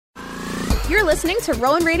You're listening to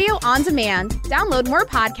Rowan Radio On Demand. Download more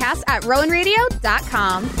podcasts at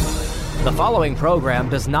rowanradio.com. The following program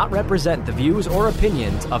does not represent the views or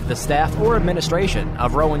opinions of the staff or administration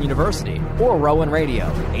of Rowan University or Rowan Radio,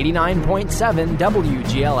 89.7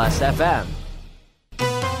 WGLS FM.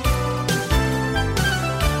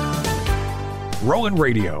 Rowan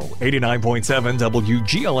Radio, 89.7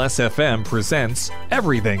 WGLS FM presents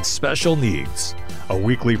Everything Special Needs, a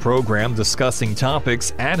weekly program discussing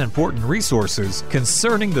topics and important resources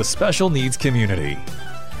concerning the special needs community.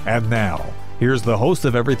 And now, here's the host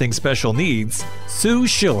of Everything Special Needs, Sue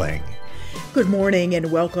Schilling. Good morning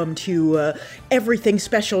and welcome to Everything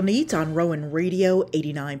Special Needs on Rowan Radio,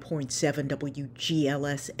 89.7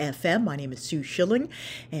 WGLS FM. My name is Sue Schilling,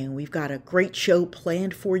 and we've got a great show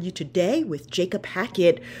planned for you today with Jacob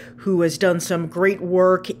Hackett, who has done some great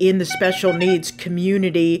work in the special needs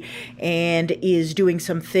community and is doing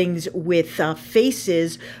some things with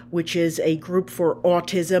FACES, which is a group for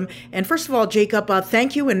autism. And first of all, Jacob,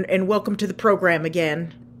 thank you and welcome to the program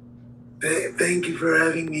again. Thank you for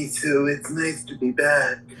having me, Sue. It's nice to be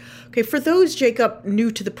back. Okay, for those, Jacob,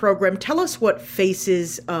 new to the program, tell us what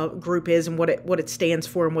FACES group is and what it stands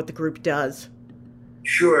for and what the group does.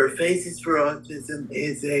 Sure. FACES for Autism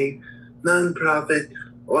is a nonprofit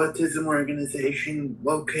autism organization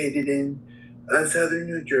located in southern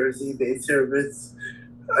New Jersey. They serve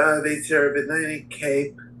Atlantic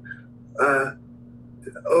Cape,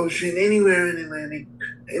 Ocean, anywhere in Atlantic,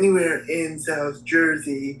 anywhere in South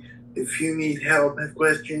Jersey. If you need help, have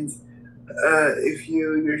questions, if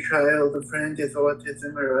your child, a friend has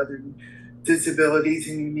autism or other disabilities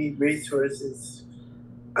and you need resources.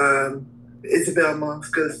 Isabel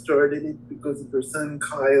Mosca started it because of her son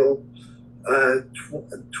Kyle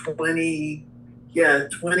 21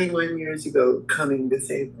 years ago, coming this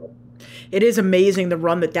April. It is amazing the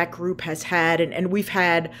run that group has had, and we've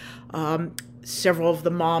had several of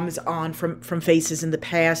the moms on from FACES in the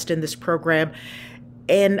past in this program.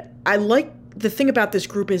 And I like the thing about this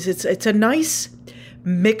group is it's a nice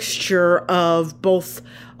mixture of both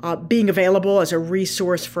being available as a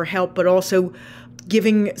resource for help, but also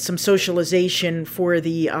giving some socialization for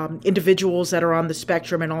the individuals that are on the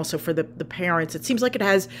spectrum and also for the parents. It seems like it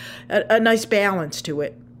has a nice balance to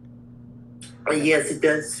it. Yes, it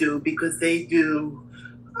does, Sue, because they do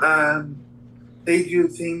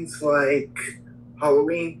things like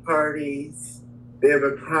Halloween parties. They have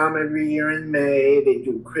a prom every year in May. They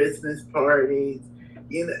do Christmas parties,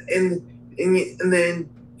 and then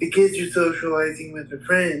the kids are socializing with their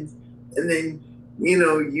friends, and then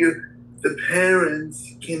the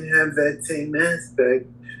parents can have that same aspect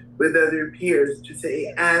with other peers to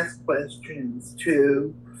say ask questions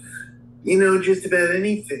to, just about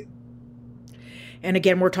anything. And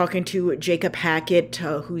again, we're talking to Jacob Hackett,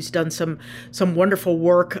 who's done some wonderful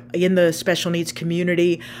work in the special needs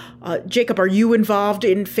community. Jacob, are you involved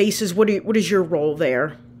in FACES? What is your role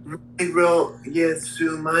there? My role, yes,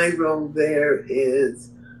 Sue. My role there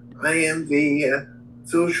is I am the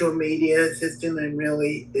social media assistant. I'm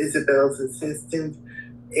really Isabel's assistant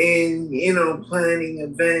in planning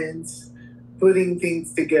events, putting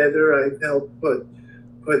things together. I've helped put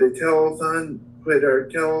our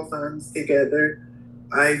telethons together.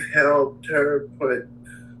 I've helped her put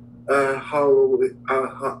the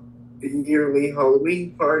yearly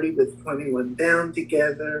Halloween party with 21 Down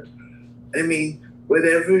together. I mean,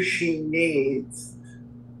 whatever she needs,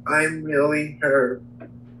 I'm really her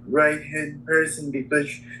right-hand person because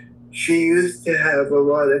she used to have a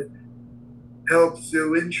lot of help,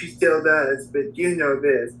 Sue, and she still does, but you know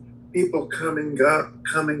this, people come and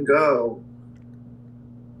go.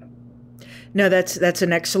 No, that's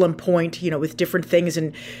an excellent point, with different things.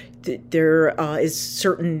 And there is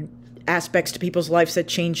certain aspects to people's lives that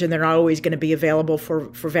change and they're not always going to be available for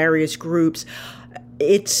various groups.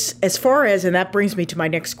 It's as far as, and that brings me to my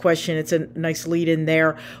next question. It's a nice lead in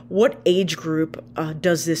there. What age group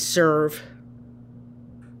does this serve?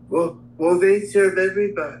 Well, they serve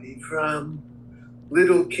everybody from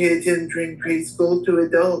little kids entering preschool to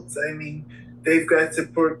adults. I mean, they've got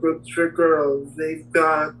support groups for girls. They've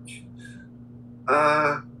got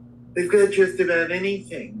just about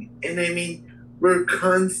anything. And I mean, we're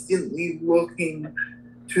constantly looking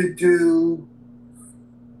to do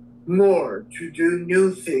more, to do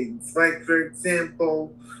new things. Like, for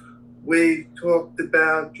example, we talked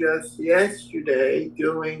about just yesterday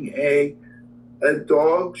doing a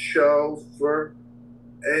dog show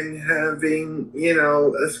and having,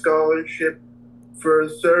 a scholarship for a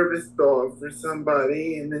service dog for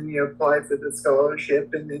somebody, and then you apply for the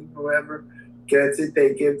scholarship, and then whoever gets it,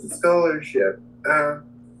 they give the scholarship.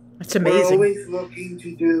 That's amazing. We're always looking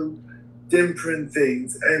to do different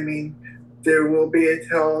things. I mean, There will be a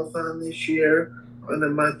telethon this year on a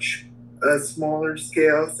much smaller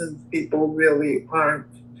scale, since people really aren't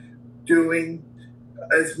doing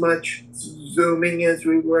as much Zooming as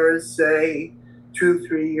we were, say,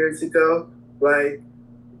 2-3 years ago. Like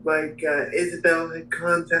Isabel had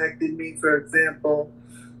contacted me, for example,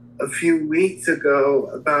 a few weeks ago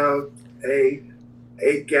about a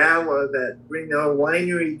gala that Renault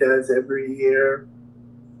Winery does every year,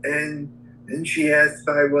 and she asked if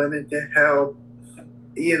I wanted to help,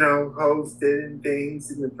 host it and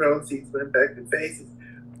things, and the proceeds went back to Faces.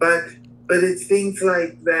 But it's things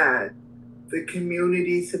like that, the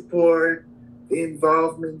community support, the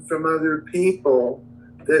involvement from other people,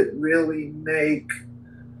 that really make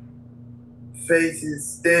Faces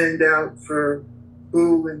stand out for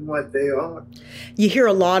who and what they are. You hear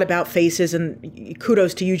a lot about Faces, and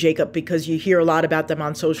kudos to you, Jacob, because you hear a lot about them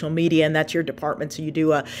on social media, and that's your department, so you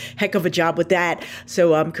do a heck of a job with that.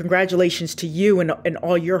 So congratulations to you and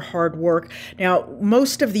all your hard work. Now,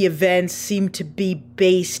 most of the events seem to be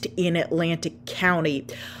based in Atlantic County.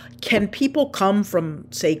 Can people come from,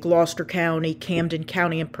 say, Gloucester County, Camden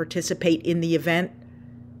County, and participate in the event?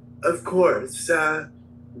 Of course.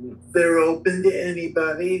 They're open to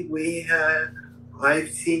anybody.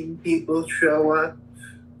 I've seen people show up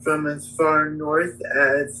from as far north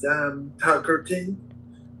as Tuckerton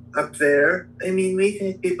up there. I mean, we've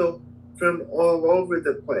had people from all over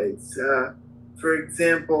the place. For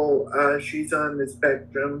example, she's on the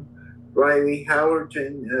spectrum, Riley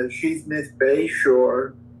Howerton. She's Miss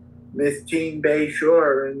Bayshore, Miss Teen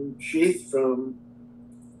Bayshore, and she's from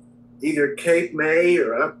either Cape May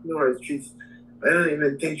or up north. I don't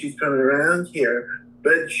even think she's from around here,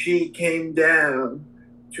 but she came down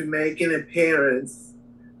to make an appearance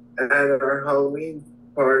at our Halloween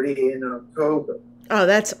party in October. Oh,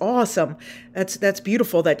 that's awesome. That's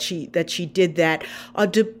beautiful that she did that.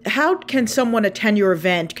 How can someone attend your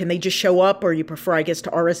event? Can they just show up, or you prefer, I guess, to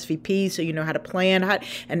RSVP so you know how to plan?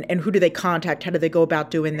 And who do they contact? How do they go about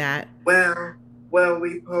doing that? Well,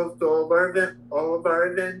 we post all of our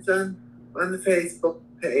events on the Facebook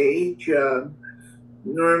page.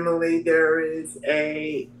 Normally there is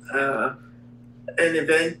an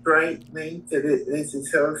Eventbrite link that is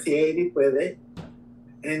associated with it,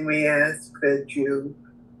 and we ask that you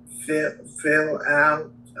fill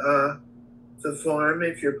out the form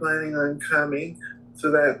if you're planning on coming, so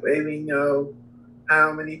that way we know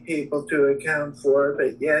how many people to account for.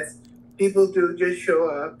 But yes, people do just show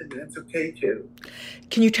up, and that's okay too.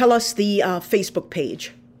 Can you tell us the Facebook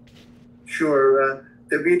page? Sure.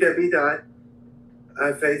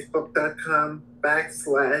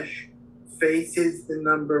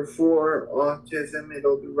 www.facebook.com/faces4autism.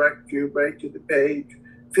 It'll direct you right to the page.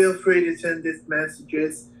 Feel free to send us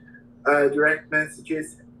messages, direct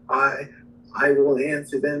messages. I will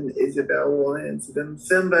answer them. Isabel will answer them.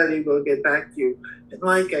 Somebody will get back to you. And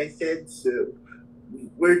like I said, Sue,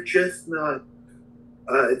 we're just not,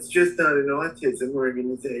 it's just not an autism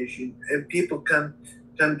organization. And people come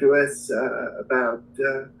to us about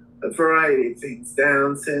a variety of things: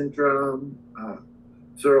 Down syndrome,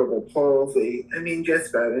 cerebral palsy. I mean,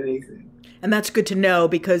 just about anything. And that's good to know,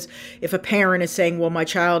 because if a parent is saying, well, my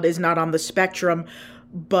child is not on the spectrum,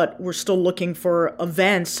 but we're still looking for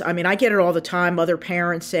events. I mean, I get it all the time. Other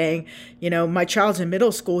parents saying, my child's in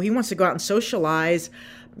middle school. He wants to go out and socialize.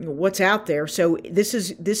 What's out there? So this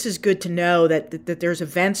is good to know that there's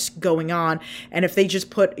events going on. And if they just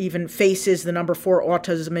put even Faces, the number 4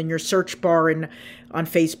 autism in your search bar on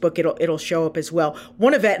Facebook, it'll show up as well.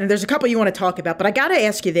 One event, and there's a couple you want to talk about, but I got to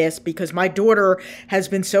ask you this, because my daughter has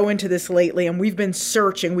been so into this lately, and we've been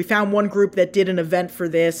searching. We found one group that did an event for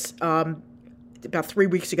this about 3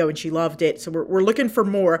 weeks ago, and she loved it. So we're looking for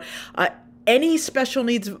more. Any special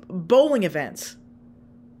needs bowling events?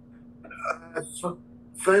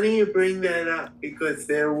 Funny you bring that up, because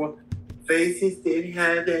Faces did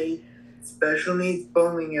have a special needs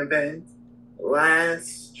bowling event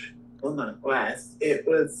it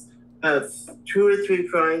was 2 or 3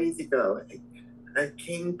 Fridays ago at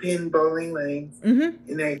Kingpin Bowling Lanes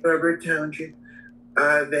in Egg Harbor Township.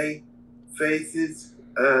 Faces,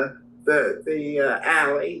 the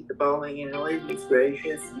alley, the bowling alley, was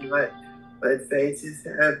gracious and let Faces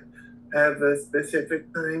have a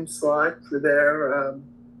specific time slot for their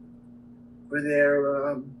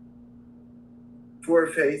Four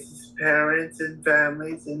Faces parents and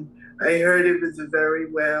families, and I heard it was a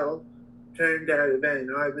very well turned out event.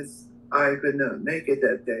 I could not make it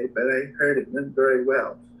that day, but I heard it went very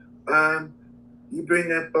well. You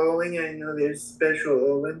bring up bowling. I know there's Special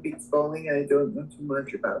Olympics bowling. I don't know too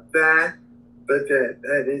much about that. but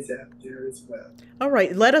that is out there as well. All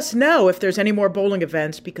right. Let us know if there's any more bowling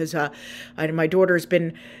events, because my daughter's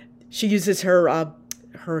been, she uses her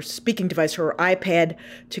speaking device, her iPad,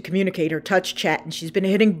 to communicate, her touch chat, and she's been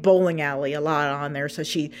hitting Bowling Alley a lot on there, so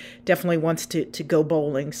she definitely wants to go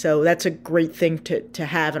bowling. So that's a great thing to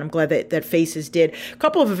have, and I'm glad that Faces did. A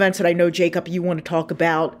couple of events that I know, Jacob, you want to talk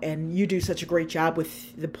about, and you do such a great job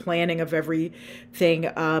with the planning of everything.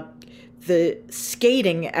 The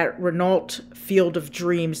skating at Renault Field of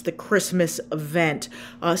Dreams, the Christmas event.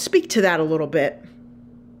 Speak to that a little bit.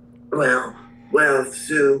 Well,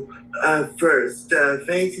 Sue, first,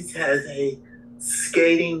 Faces has a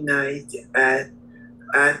skating night at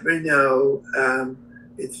Renault.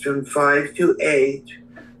 It's from 5 to 8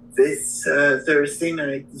 this Thursday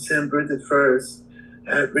night, December the 1st,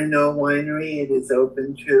 at Renault Winery. It is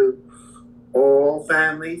open to all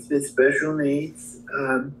families with special needs,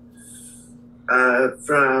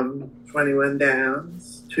 from 21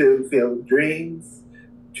 Downs to Field of Dreams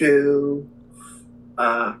to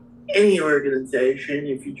any organization.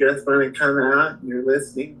 If you just want to come out and you're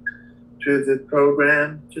listening to the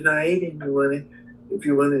program tonight and if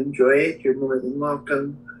you want to enjoy it, you're more than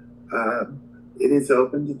welcome. It is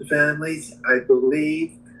open to the families. I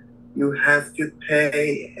believe you have to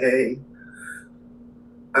pay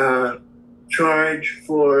a charge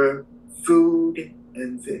for food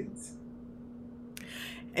and things.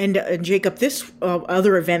 And Jacob, this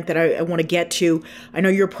other event that I want to get to, I know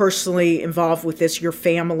you're personally involved with this, your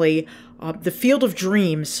family, the Field of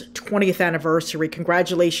Dreams 20th anniversary.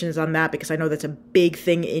 Congratulations on that, because I know that's a big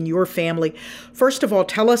thing in your family. First of all,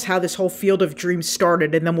 tell us how this whole Field of Dreams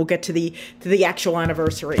started, and then we'll get to the actual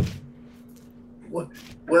anniversary.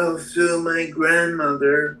 Well, Sue, my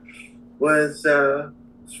grandmother was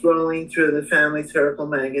scrolling through the Family Circle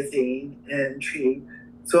magazine, and she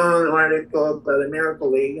saw an article about a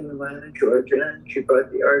Miracle League in Atlanta, Georgia, and she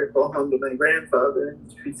brought the article home to my grandfather,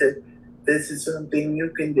 and she said, "This is something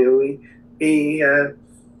you can do." He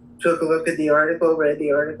took a look at the article, read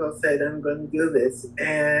the article, said, "I'm going to do this."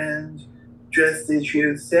 And just as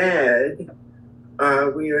you said,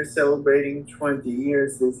 we are celebrating 20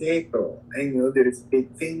 years this April. I know there's big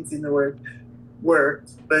things in the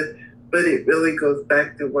works, but it really goes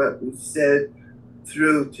back to what we said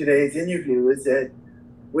through today's interview, is that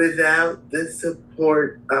without the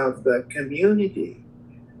support of the community,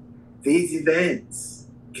 these events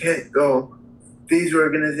can't go, these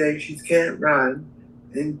organizations can't run,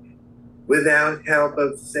 and without help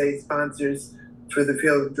of, say, sponsors for the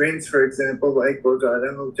Field of Dreams, for example, like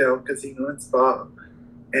Borgata Hotel, Casino and Spa,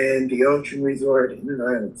 and the Ocean Resort in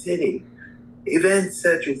Atlantic City, events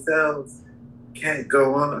such as those can't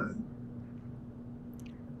go on.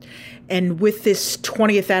 And with this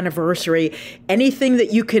 20th anniversary, anything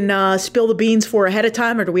that you can spill the beans for ahead of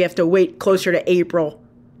time, or do we have to wait closer to April?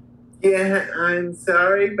 Yeah, I'm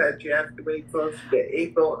sorry, but you have to wait closer to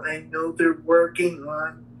April. I know they're working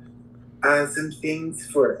on some things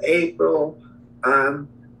for April.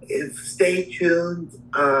 Stay tuned.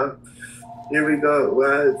 Here we go.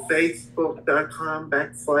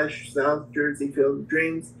 Facebook.com/South Jersey Field of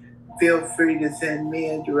Dreams. Feel free to send me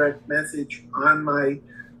a direct message on my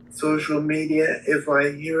social media. If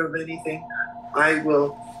I hear of anything, I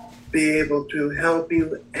will be able to help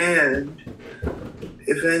you. And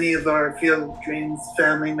if any of our Field of Dreams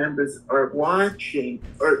family members are watching,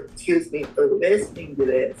 or listening to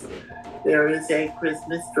this, there is a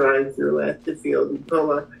Christmas drive-through at the field. You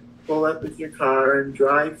pull up with your car and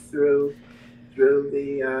drive through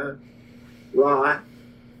the lot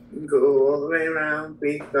and go all the way around.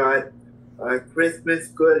 We've got Christmas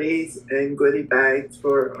goodies and goodie bags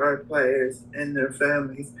for our players and their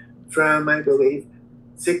families from, I believe,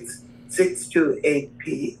 6 to 8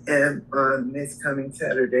 p.m. on this coming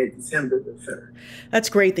Saturday, December the 3rd. That's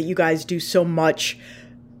great that you guys do so much.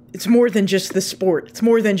 It's more than just the sport. It's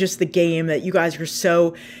more than just the game, that you guys are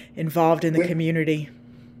so involved in the community.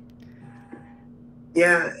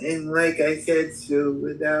 Yeah, and like I said,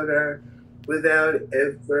 Sue, without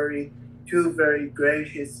two very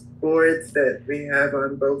gracious boards that we have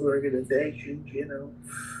on both organizations,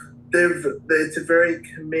 it's a very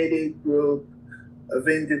committed group of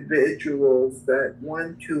individuals that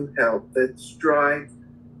want to help, that strive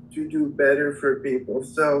to do better for people.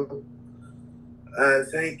 So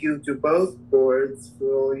thank you to both boards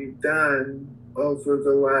for all you've done over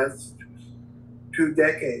the last 2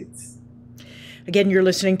 decades. Again, you're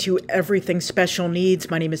listening to Everything Special Needs.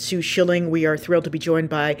 My name is Sue Schilling. We are thrilled to be joined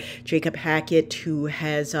by Jacob Hackett, who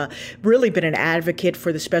has really been an advocate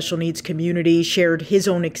for the special needs community, shared his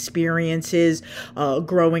own experiences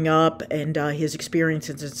growing up and his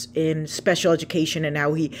experiences in special education and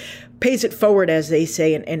how he pays it forward, as they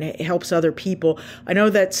say, and helps other people. I know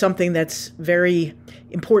that's something that's very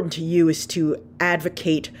important to you, is to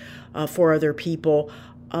advocate for other people.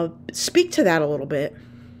 Speak to that a little bit.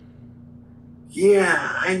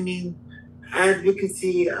 Yeah, I mean,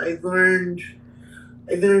 advocacy, I learned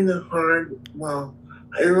the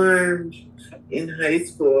I learned in high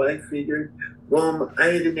school. I figured, well, I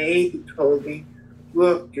had an aide who told me,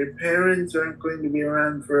 look, your parents aren't going to be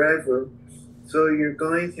around forever, so you're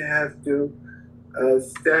going to have to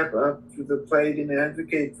step up to the plate and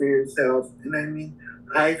advocate for yourself. And I mean,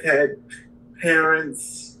 I've had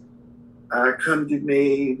parents come to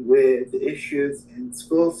me with issues in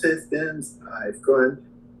school systems. I've gone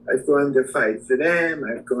to fight for them.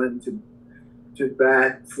 I've gone to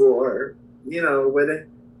bat for,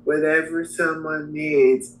 whatever someone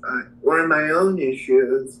needs, or my own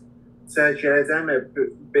issues, such as I'm a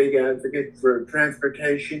big advocate for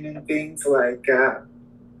transportation and things like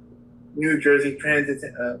New Jersey Transit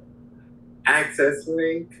Access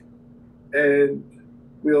Link and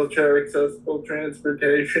wheelchair accessible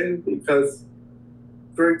transportation, because,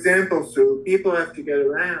 for example, Sue, people have to get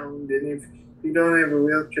around, and if you don't have a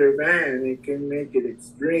wheelchair van, it can make it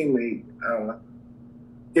extremely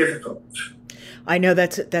difficult. I know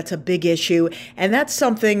that's a big issue, and that's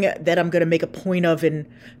something that I'm going to make a point of in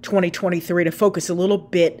 2023 to focus a little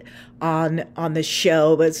bit on this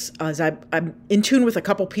show, as I'm in tune with a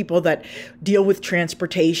couple people that deal with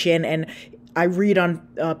transportation, and I read on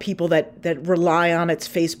people that rely on its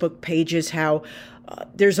Facebook pages how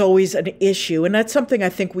there's always an issue. And that's something I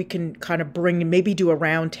think we can kind of bring and maybe do a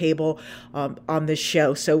round table on this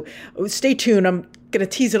show. So stay tuned. I'm going to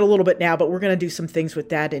tease it a little bit now, but we're going to do some things with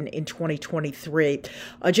that in 2023.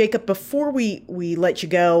 Jacob, before we let you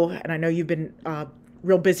go, and I know you've been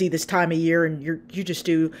real busy this time of year, and you just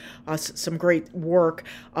do some great work.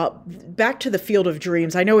 Back to the Field of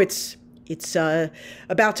Dreams. I know it's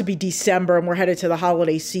about to be December and we're headed to the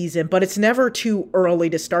holiday season, but it's never too early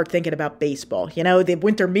to start thinking about baseball. The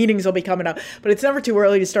winter meetings will be coming up, but it's never too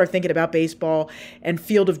early to start thinking about baseball and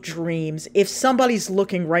Field of Dreams. If somebody's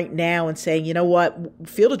looking right now and saying, you know what,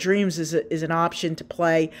 Field of Dreams is an option to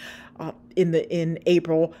play in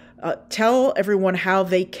April, tell everyone how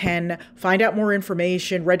they can find out more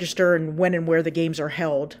information, register, and when and where the games are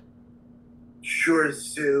held. Sure,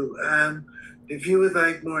 Sue. If you would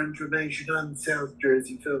like more information on South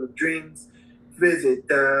Jersey Field of Dreams, visit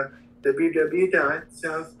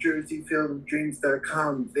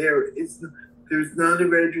www.southjerseyfieldofdreams.com. There's not a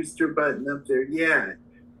register button up there yet,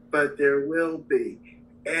 but there will be.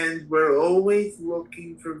 And we're always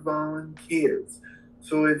looking for volunteers.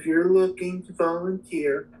 So if you're looking to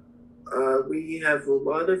volunteer, we have a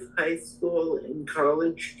lot of high school and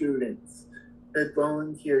college students that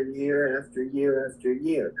volunteer year after year after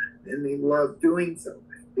year, and they love doing so.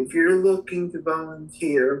 If you're looking to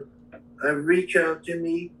volunteer, reach out to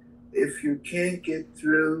me. If you can't get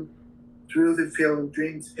through the Field of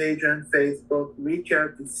Dreams page on Facebook, reach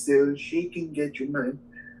out to Sue. She can get you my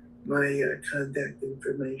contact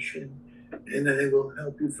information, and I will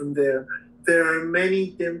help you from there. There are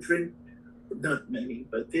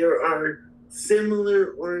there are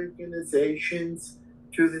similar organizations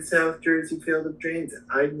to the South Jersey Field of Dreams.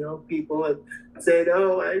 I know people have said,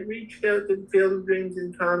 oh, I reached out to the Field of Dreams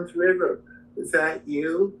in Toms River. Is that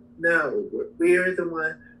you? No, we are the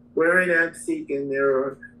one. We're in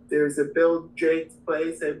Absecon. There's a Bill Jake's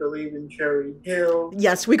place, I believe, in Cherry Hill.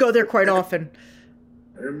 Yes, we go there quite often.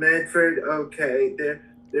 Or Medford, okay.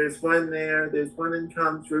 There's one there. There's one in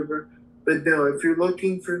Toms River. But no, if you're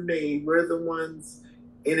looking for me, we're the ones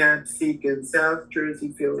in Absecon, South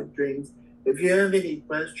Jersey Field of Dreams. If you have any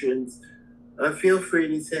questions, feel free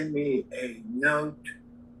to send me a note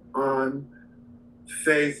on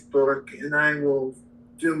Facebook, and I will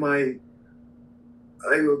do my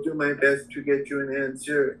best to get you an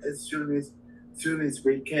answer as soon as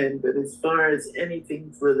we can. But as far as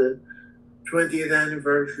anything for the 20th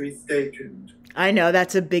anniversary, stay tuned. I know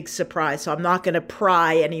that's a big surprise, so I'm not going to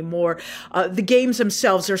pry anymore. The games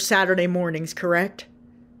themselves are Saturday mornings, correct?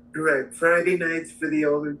 Correct. Friday nights for the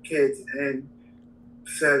older kids and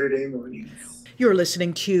Saturday mornings. You're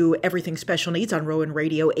listening to Everything Special Needs on Rowan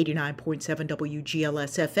Radio 89.7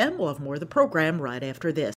 WGLS FM. We'll have more of the program right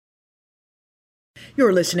after this.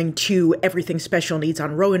 You're listening to Everything Special Needs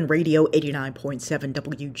on Rowan Radio 89.7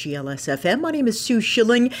 WGLS FM. My name is Sue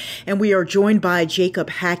Schilling, and we are joined by Jacob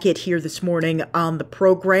Hackett here this morning on the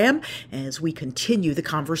program as we continue the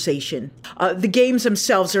conversation. The games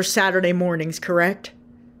themselves are Saturday mornings, correct?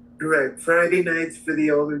 Correct. Friday nights for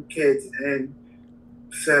the older kids and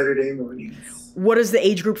Saturday mornings. What is the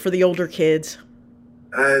age group for the older kids?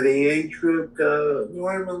 The age group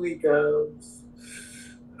normally goes,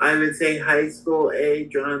 I would say, high school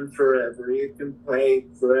age on forever. You can play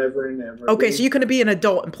forever and ever. Okay, so you can be an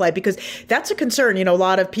adult and play, because that's a concern. You know, a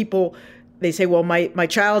lot of people, they say, well, my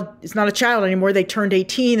child is not a child anymore. They turned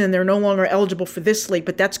 18 and they're no longer eligible for this league,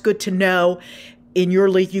 but that's good to know. In your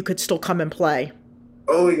league, you could still come and play.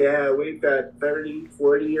 Oh, yeah, we've got 30,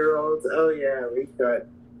 40-year-olds. Oh, yeah, we've got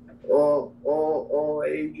all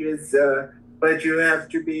ages, but you have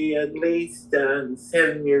to be at least 7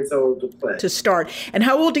 years old to play. To start. And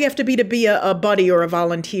how old do you have to be a buddy or a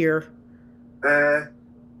volunteer?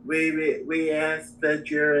 We ask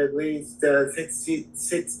that you're at least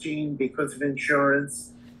 16 because of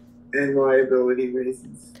insurance and liability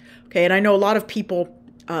reasons. Okay, and I know a lot of people,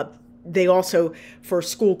 they also, for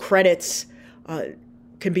school credits,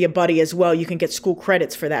 can be a buddy as well. You can get school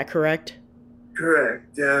credits for that, correct?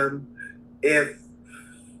 Correct. If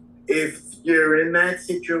you're in that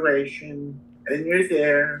situation and you're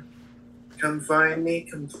there, come find me,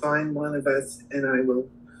 come find one of us, and I will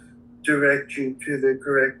direct you to the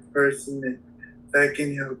correct person that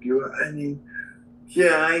can help you. I mean,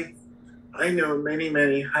 yeah, I know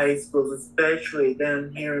many high schools, especially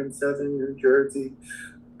down here in southern New Jersey,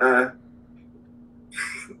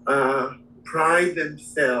 pride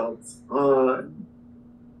themselves on,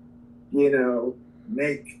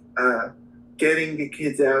 getting the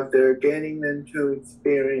kids out there, getting them to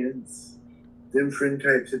experience different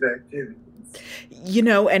types of activities.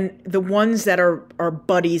 And the ones that are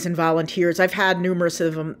buddies and volunteers, I've had numerous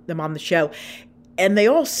of them on the show, and they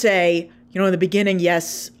all say, in the beginning,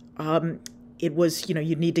 yes, it was, you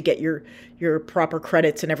need to get your proper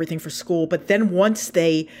credits and everything for school. But then once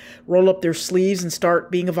they roll up their sleeves and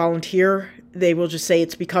start being a volunteer, they will just say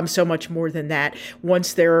it's become so much more than that.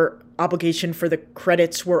 Once their obligation for the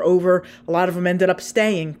credits were over, a lot of them ended up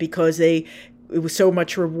staying because it was so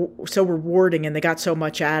rewarding and they got so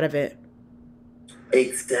much out of it.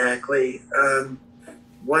 Exactly.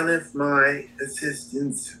 One of my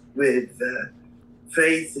assistants with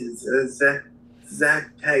Faces, Zach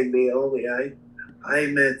Taglioli, I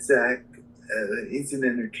met Zach. He's an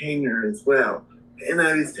entertainer as well. And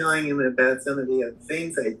I was telling him about some of the other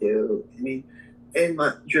things I do. And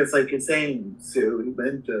just like you're saying, Sue, he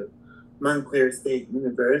went to Montclair State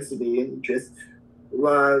University and just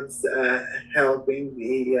loves helping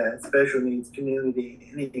the special needs community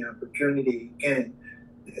any opportunity he can.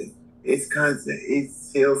 It's constant.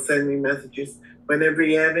 He'll send me messages whenever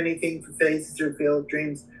you have anything for Faces or Field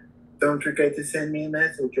Dreams. Don't forget to send me a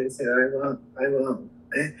message. I said, I won't.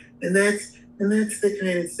 And that's the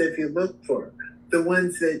kind of stuff you look for. The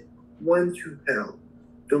ones that want to help.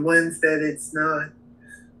 The ones that it's not,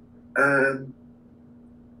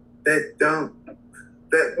 that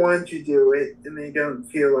want to do it and they don't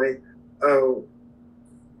feel like,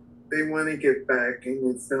 they want to give back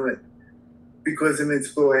and it's not because I'm in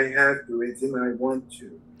school I have to, it's and I want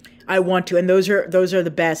to. I want to, and those are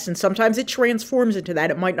the best. And sometimes it transforms into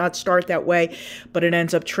that. It might not start that way, but it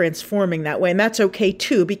ends up transforming that way, and that's okay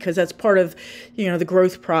too, because that's part of, the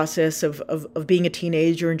growth process of being a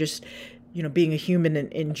teenager and just, being a human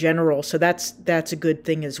in general. So that's a good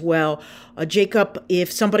thing as well. Jacob, if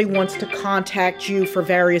somebody wants to contact you for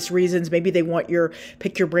various reasons, maybe they want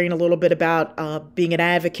pick your brain a little bit about being an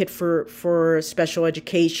advocate for special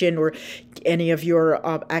education or any of your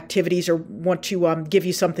activities, or want to give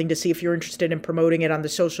you something to see if you're interested in promoting it on the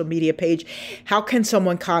social media page, how can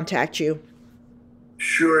someone contact you?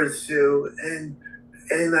 Sure, Sue. And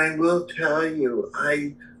I will tell you,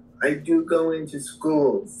 I do go into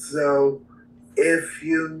schools, so if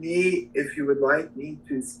you would like me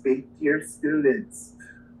to speak to your students,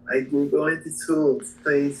 I do go into schools.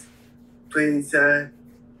 Please have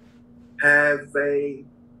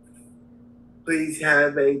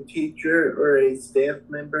a teacher or a staff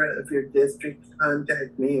member of your district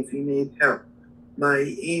contact me if you need help. My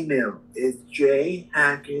email is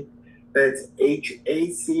jhackett, that's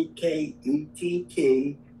HACKETT,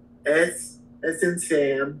 S as in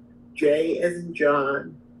Sam, J as in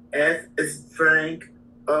John, F as in Frank,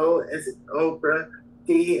 O as in Oprah,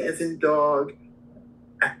 D as in dog,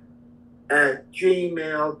 at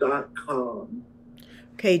gmail.com.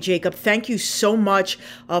 Okay, Jacob, thank you so much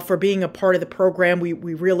for being a part of the program. We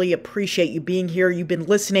really appreciate you being here. You've been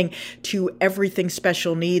listening to Everything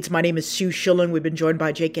Special Needs. My name is Sue Schilling. We've been joined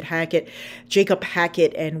by Jacob Hackett,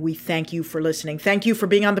 and we thank you for listening. Thank you for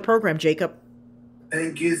being on the program, Jacob.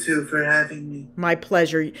 Thank you, Sue, for having me. My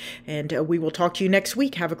pleasure. And we will talk to you next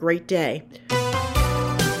week. Have a great day.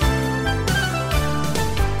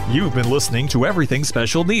 You've been listening to Everything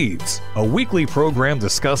Special Needs, a weekly program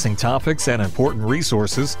discussing topics and important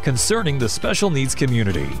resources concerning the special needs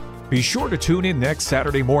community. Be sure to tune in next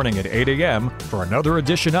Saturday morning at 8 a.m. for another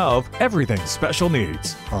edition of Everything Special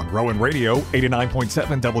Needs on Rowan Radio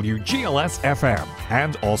 89.7 WGLS FM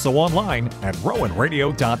and also online at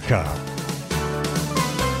rowanradio.com.